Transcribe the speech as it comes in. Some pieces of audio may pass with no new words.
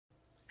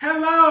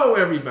Hello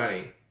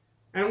everybody,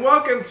 and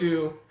welcome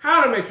to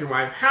How to Make Your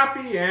Wife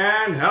Happy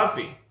and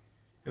Healthy.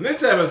 In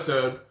this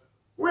episode,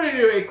 we're going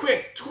to do a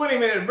quick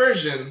 20-minute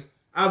version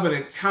of an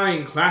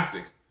Italian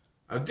classic,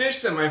 a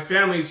dish that my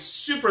family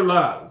super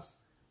loves.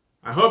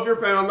 I hope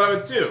your family will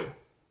love it too.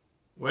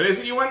 What is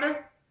it, you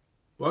wonder?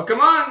 Well,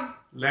 come on,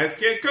 let's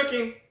get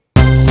cooking.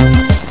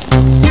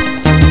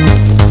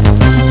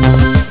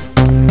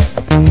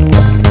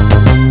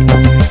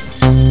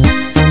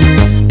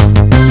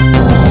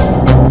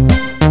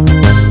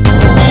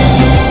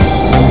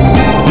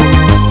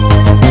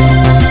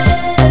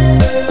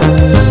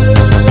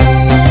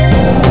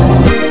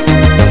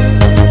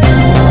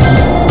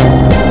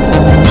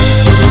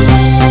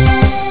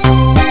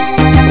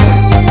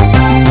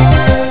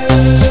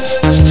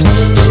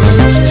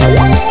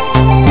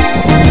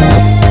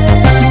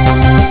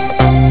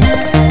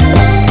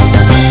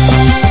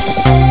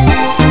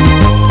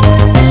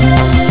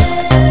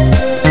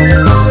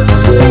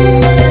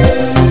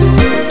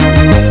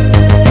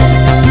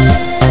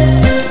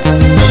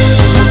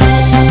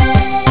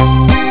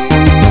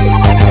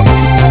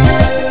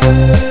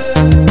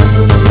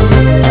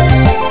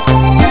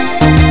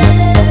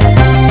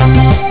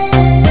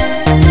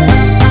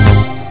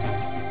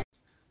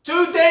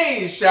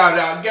 Today's shout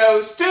out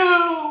goes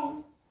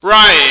to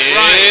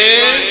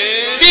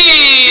Brian V.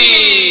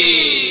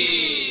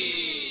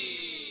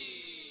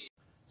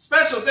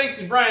 Special thanks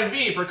to Brian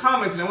V for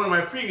commenting on one of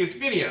my previous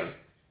videos.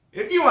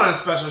 If you want a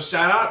special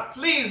shout out,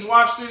 please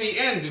watch through the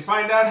end to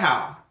find out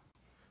how.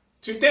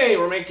 Today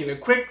we're making a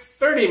quick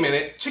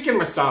 30-minute chicken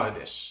marsala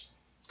dish.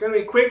 It's going to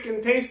be quick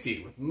and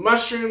tasty with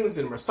mushrooms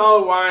and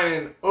marsala wine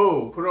and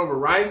put it over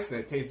rice and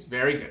it tastes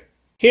very good.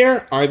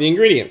 Here are the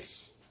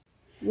ingredients.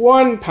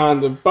 1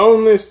 pound of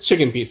boneless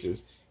chicken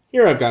pieces.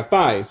 Here I've got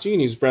thighs. You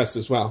can use breasts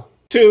as well.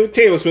 2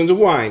 tablespoons of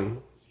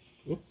wine.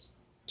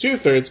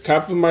 2/3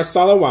 cup of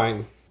marsala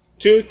wine.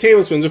 2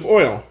 tablespoons of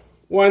oil.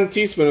 1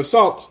 teaspoon of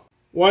salt.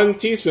 1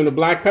 teaspoon of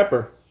black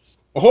pepper.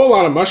 A whole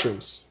lot of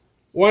mushrooms.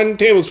 1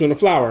 tablespoon of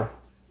flour.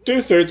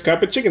 2/3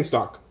 cup of chicken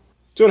stock.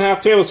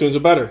 2.5 tablespoons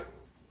of butter.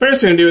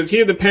 First thing we're going to do is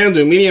heat the pan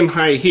to a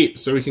medium-high heat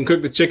so we can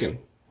cook the chicken.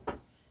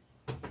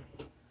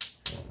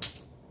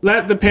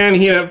 Let the pan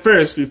heat up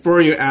first before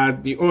you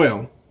add the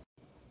oil.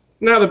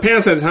 Now the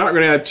pan size hot,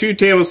 we're going to add 2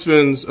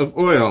 tablespoons of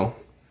oil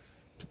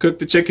to cook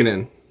the chicken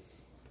in.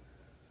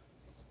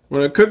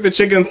 We're going to cook the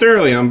chicken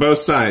thoroughly on both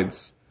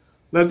sides.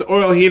 Let the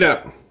oil heat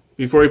up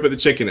before you put the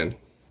chicken in.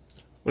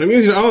 When I'm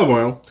using olive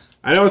oil,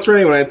 I know it's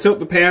ready when I tilt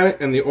the pan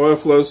and the oil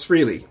flows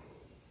freely.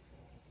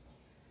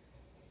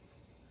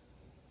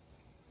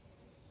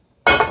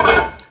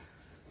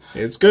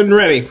 It's good and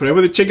ready. When I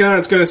put the chicken on,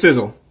 it's going to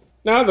sizzle.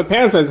 Now that the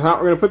pan size is hot,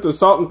 we're going to put the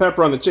salt and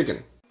pepper on the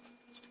chicken.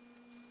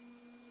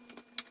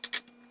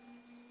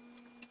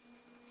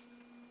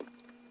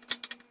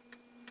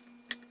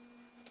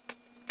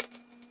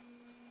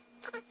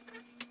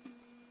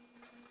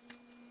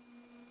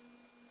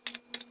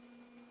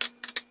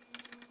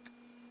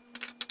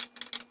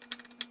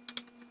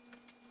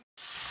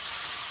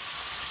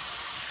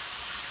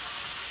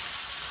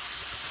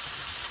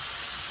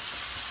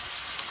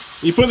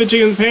 You put the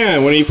chicken in the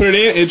pan. When you put it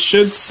in, it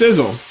should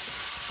sizzle.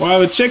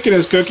 While the chicken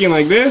is cooking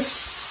like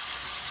this,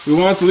 we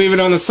want to leave it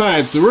on the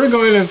side. So we're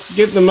going to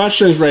get the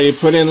mushrooms ready to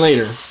put in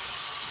later.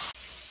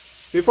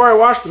 Before I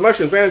wash the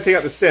mushrooms, I'm going to take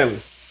out the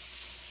stems.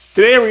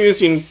 Today we're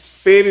using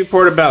baby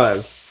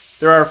portobellas.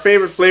 They're our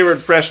favorite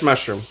flavored fresh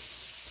mushroom.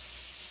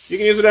 You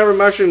can use whatever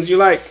mushrooms you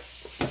like.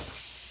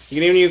 You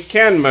can even use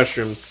canned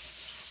mushrooms.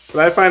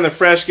 But I find the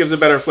fresh gives a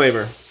better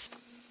flavor.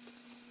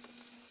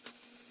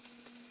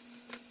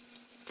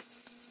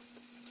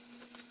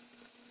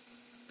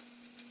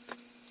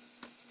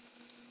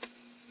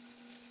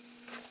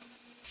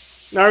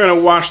 Now we're going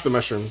to wash the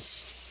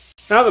mushrooms.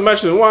 Now that the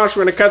mushrooms are washed,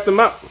 we're going to cut them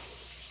up.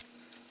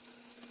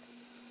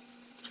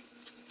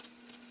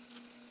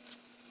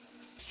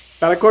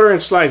 About a 1/4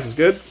 inch slice is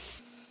good.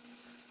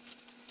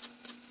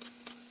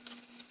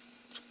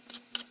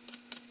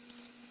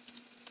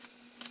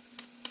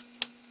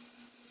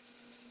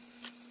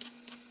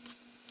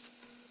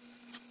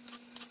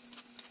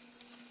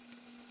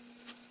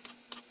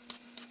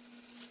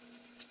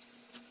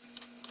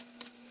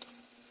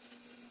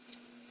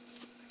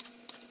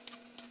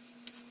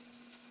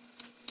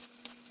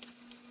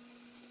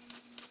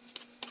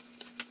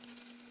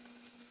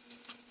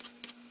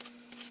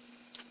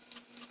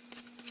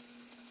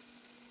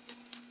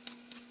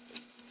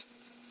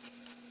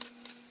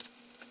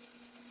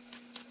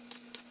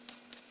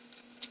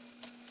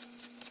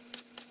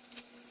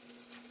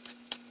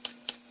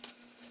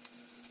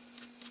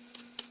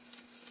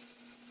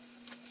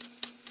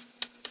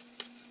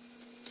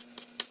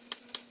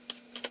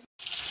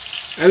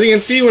 As you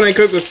can see when I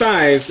cook the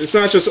thighs, it's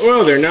not just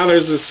oil there, now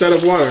there's a set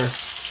of water.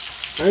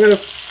 I'm going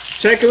to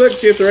check a look,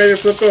 see if they're ready to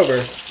flip over.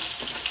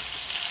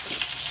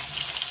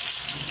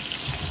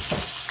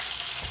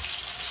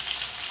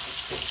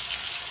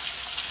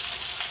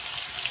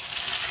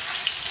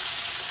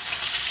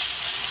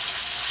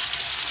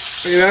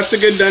 Okay, that's a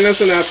good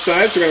doneness on that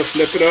side, so we're going to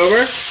flip it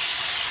over.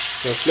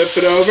 So flip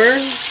it over.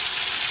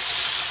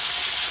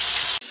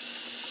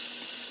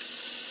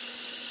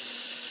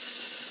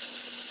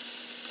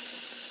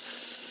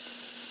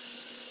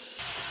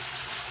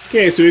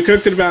 Okay, so we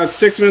cooked it about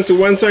 6 minutes on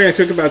one side, and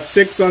cook about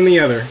 6 on the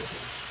other.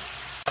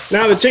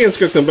 Now the chicken's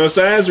cooked on both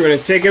sides, we're going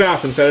to take it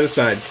off and set it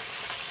aside.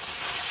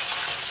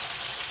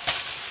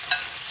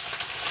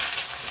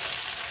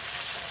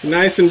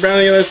 Nice and brown on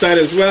the other side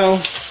as well.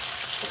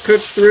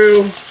 Cooked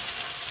through.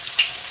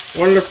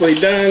 Wonderfully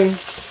done.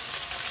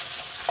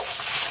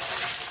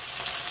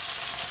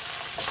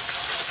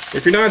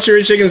 If you're not sure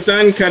your chicken's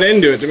done, cut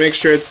into it to make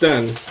sure it's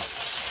done.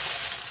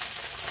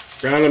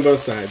 Brown on both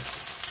sides.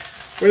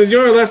 We're going to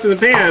do our left in the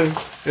pan and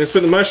just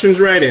put the mushrooms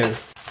right in.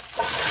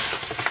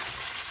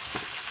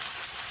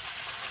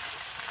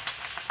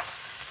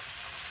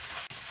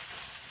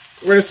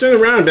 We're going to stir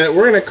them around a bit.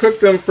 We're going to cook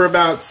them for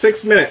about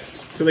 6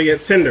 minutes till they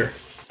get tender.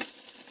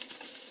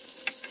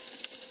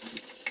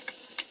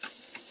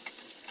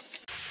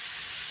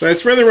 So I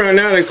spread them around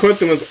now and coat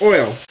them with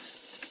oil.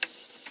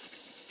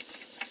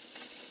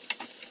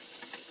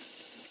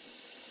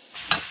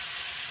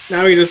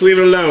 Now we can just leave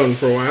it alone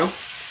for a while.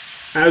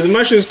 As the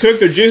mushrooms cook,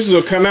 their juices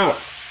will come out,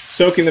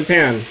 soaking the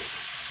pan.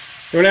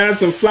 We're going to add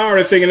some flour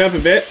to thicken up a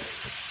bit.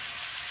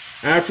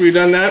 After we've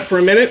done that for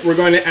a minute, we're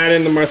going to add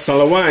in the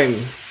Marsala wine.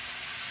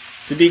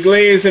 To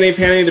deglaze any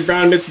pan, the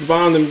brown bits at the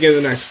bottom, then give it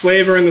a nice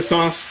flavor in the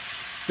sauce.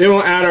 Then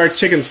we'll add our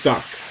chicken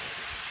stock.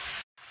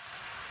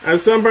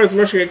 As some parts of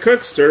the mushroom get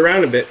cooked, stir it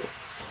around a bit.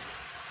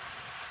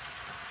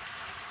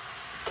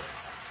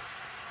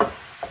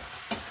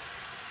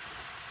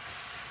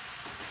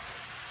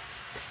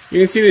 You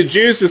can see the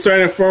juice is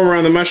starting to form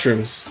around the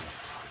mushrooms.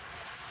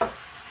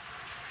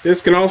 This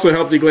can also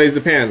help deglaze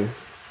the pan.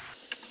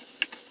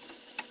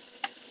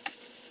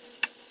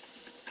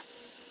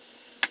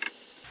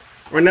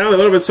 Right now they're a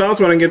little bit soft,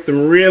 we want to get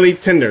them really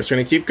tender, so we're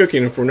going to keep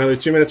cooking them for another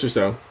 2 minutes or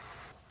so.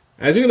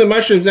 As you look at the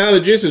mushrooms now,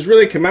 the juice has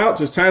really come out,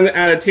 so it's time to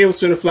add a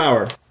tablespoon of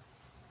flour.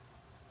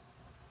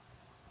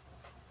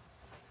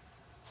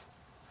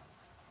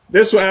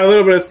 This will add a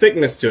little bit of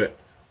thickness to it.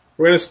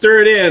 We're going to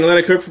stir it in and let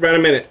it cook for about a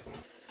minute.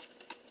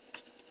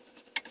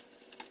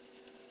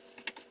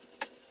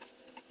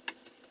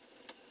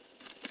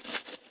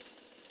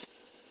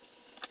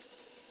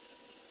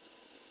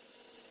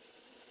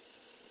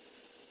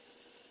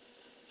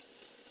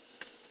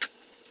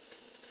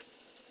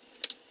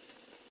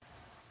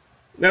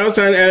 Now it's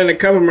time to add in a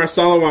cup of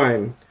Marsala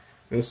wine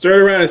and stir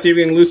it around and see if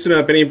we can loosen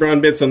up any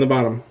brown bits on the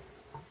bottom.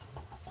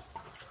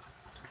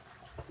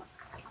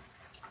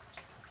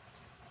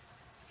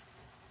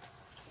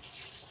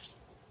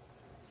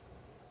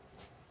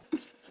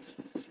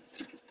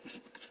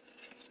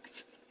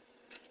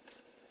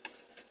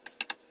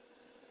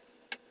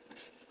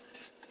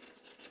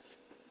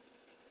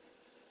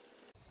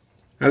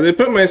 As I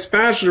put my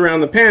spatula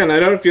around the pan, I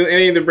don't feel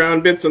any of the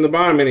brown bits on the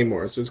bottom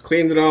anymore, so it's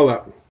cleaned it all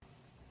up.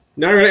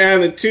 Now we're going to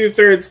add in the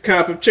 2/3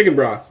 cup of chicken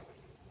broth.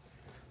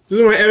 This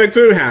is my epic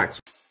food hacks.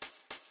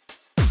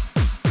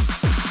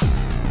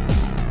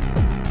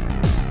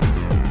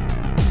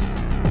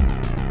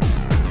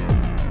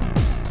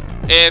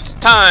 It's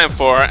time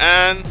for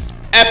an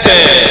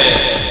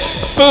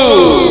epic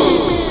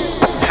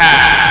food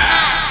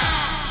hack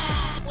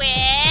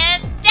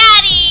with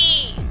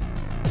Daddy.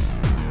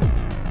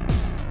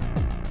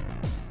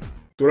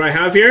 So what do I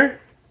have here?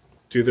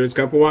 2/3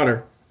 cup of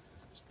water.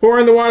 Just pour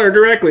in the water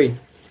directly.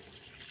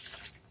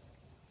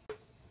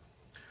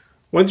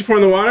 Once you pour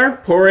in the water,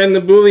 pour in the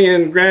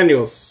bouillon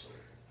granules.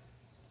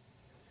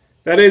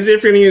 That is,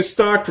 if you're going to use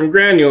stock from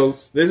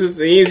granules, this is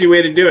the easy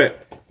way to do it.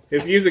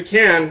 If you use a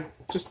can,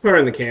 just pour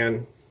in the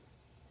can.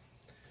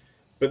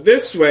 But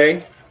this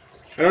way,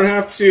 I don't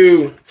have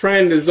to try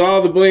and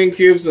dissolve the bouillon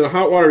cubes in the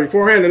hot water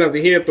beforehand. I don't have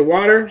to heat up the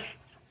water.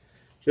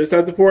 Just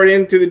have to pour it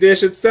into the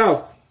dish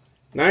itself.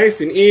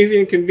 Nice and easy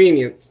and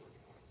convenient.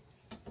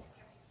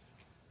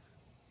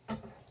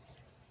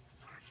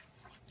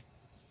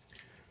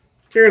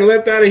 You're going to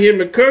let that heat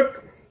and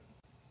cook.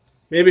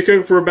 Maybe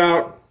cook for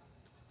about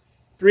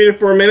 3 to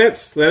 4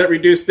 minutes. Let it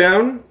reduce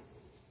down.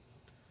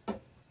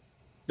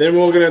 Then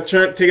we're going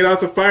to take it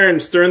off the fire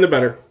and stir in the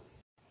butter.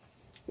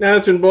 Now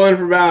it's been boiling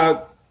for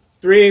about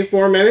 3 to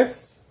 4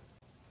 minutes.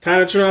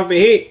 Time to turn off the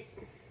heat.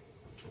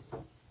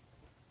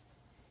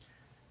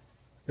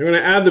 We're going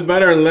to add the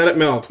butter and let it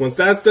melt. Once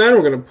that's done,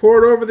 we're going to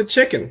pour it over the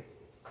chicken.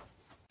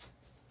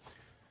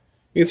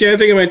 You can see I've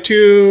taken my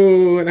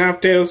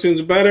 2.5 tablespoons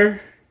of butter.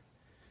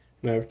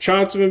 And I've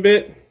chopped them a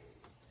bit,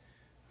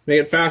 make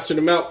it faster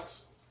to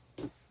melt.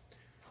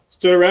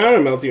 Stir around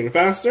and melt even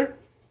faster.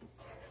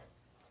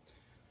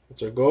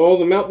 That's our goal,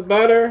 to melt the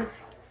butter.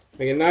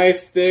 Make a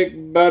nice thick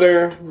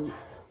butter.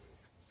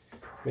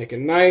 Make a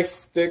nice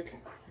thick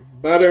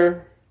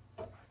butter.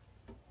 I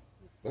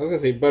was going to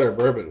say butter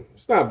bourbon.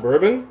 It's not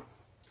bourbon.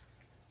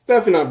 It's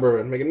definitely not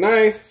bourbon. Make a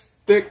nice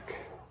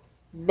thick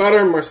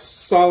butter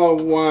Marsala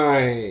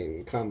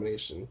wine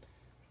combination.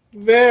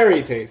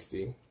 Very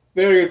tasty.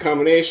 Very good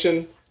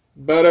combination.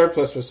 Butter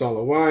plus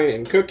Marsala wine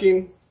and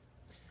cooking.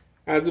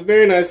 Adds a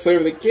very nice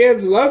flavor. The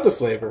kids love the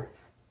flavor.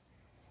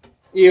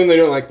 Even though they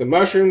don't like the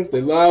mushrooms,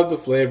 they love the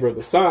flavor of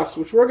the sauce,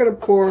 which we're going to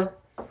pour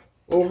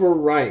over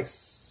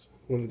rice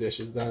when the dish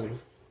is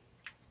done.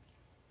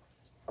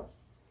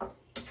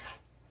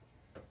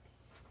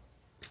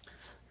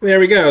 There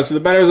we go. So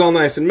the butter's all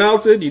nice and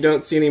melted. You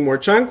don't see any more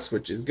chunks,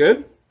 which is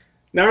good.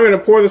 Now we're going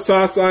to pour the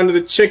sauce onto the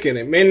chicken.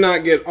 It may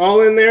not get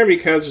all in there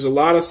because there's a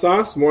lot of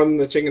sauce, more than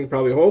the chicken can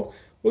probably hold.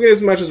 We'll get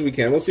as much as we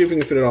can. We'll see if we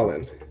can fit it all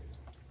in.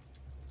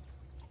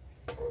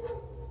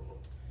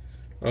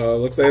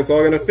 Looks like it's all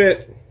going to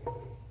fit.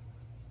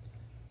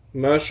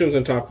 Mushrooms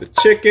on top of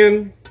the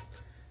chicken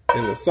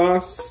and the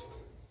sauce.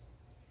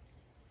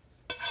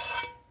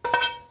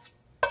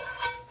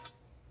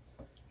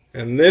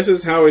 And this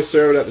is how we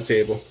serve it at the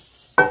table.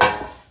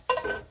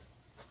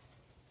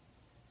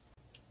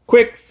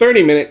 Quick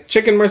 30-minute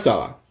chicken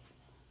marsala.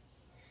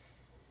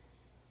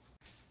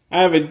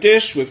 I have a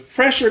dish with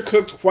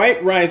pressure-cooked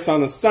white rice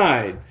on the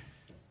side.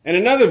 In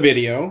another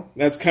video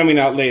that's coming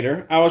out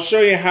later, I will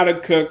show you how to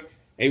cook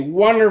a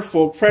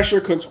wonderful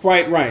pressure-cooked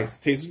white rice.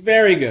 It tastes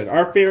very good.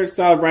 Our favorite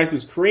style of rice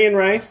is Korean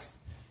rice,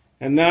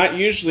 and that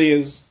usually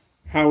is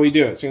how we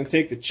do it. So I'm going to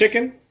take the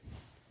chicken,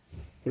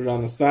 put it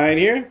on the side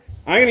here.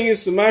 I'm going to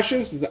use some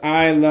mushrooms because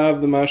I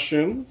love the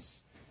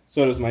mushrooms.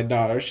 So does my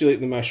daughter. She'll eat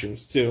the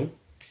mushrooms too.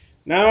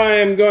 Now I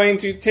am going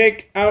to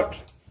take out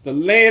the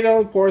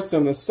ladle, pour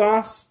some of the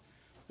sauce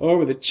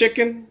over the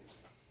chicken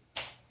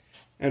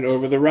and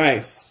over the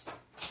rice.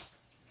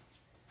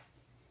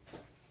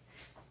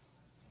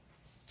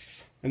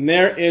 And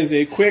there is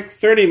a quick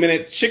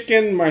 30-minute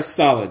chicken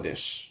marsala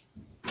dish.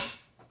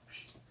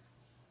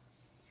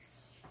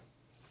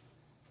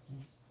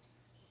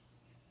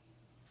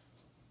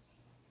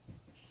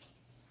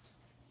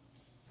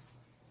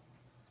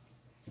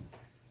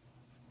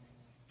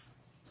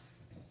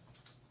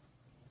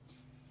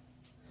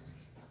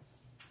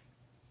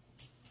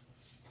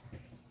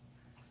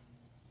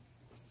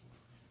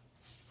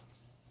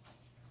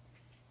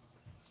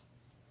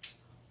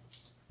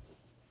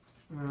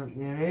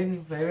 The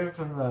amazing flavor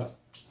from the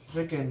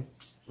chicken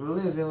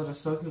really is able to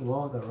soak in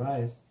well with the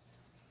rice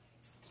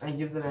and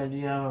give that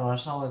idea of a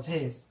marsala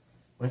taste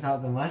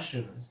without the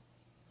mushrooms.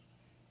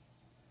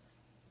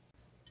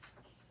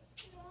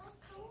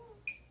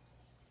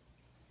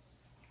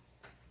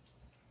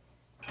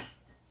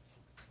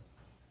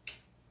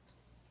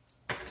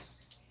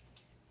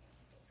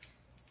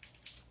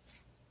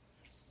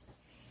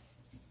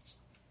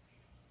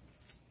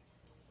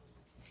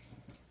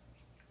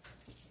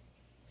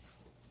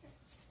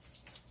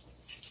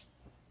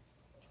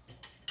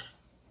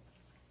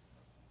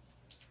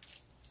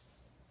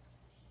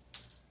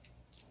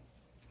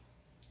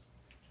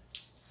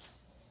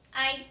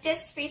 I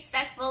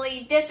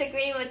disrespectfully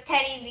disagree with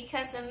Teddy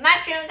because the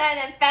mushrooms are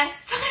the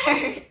best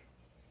part.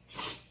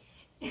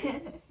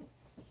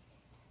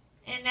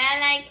 And I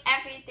like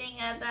everything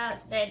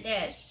about the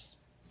dish.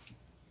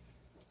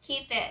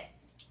 Keep it.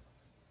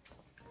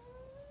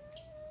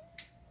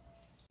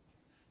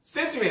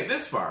 Since you made it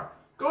this far,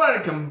 go ahead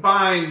and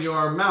combine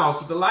your mouse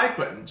with the like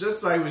button,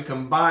 just like we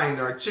combined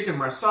our chicken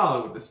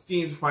marsala with the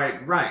steamed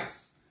white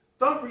rice.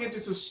 Don't forget to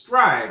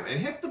subscribe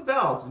and hit the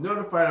bell to be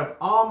notified of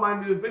all my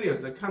new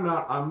videos that come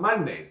out on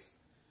Mondays.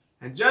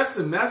 And just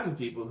to mess with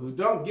people who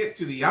don't get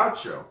to the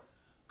outro,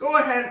 go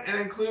ahead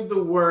and include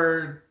the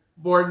word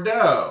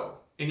Bordeaux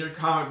in your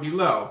comment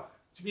below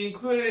to be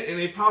included in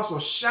a possible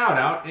shout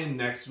out in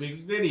next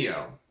week's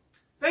video.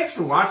 Thanks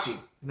for watching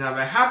and have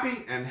a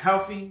happy and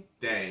healthy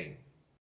day.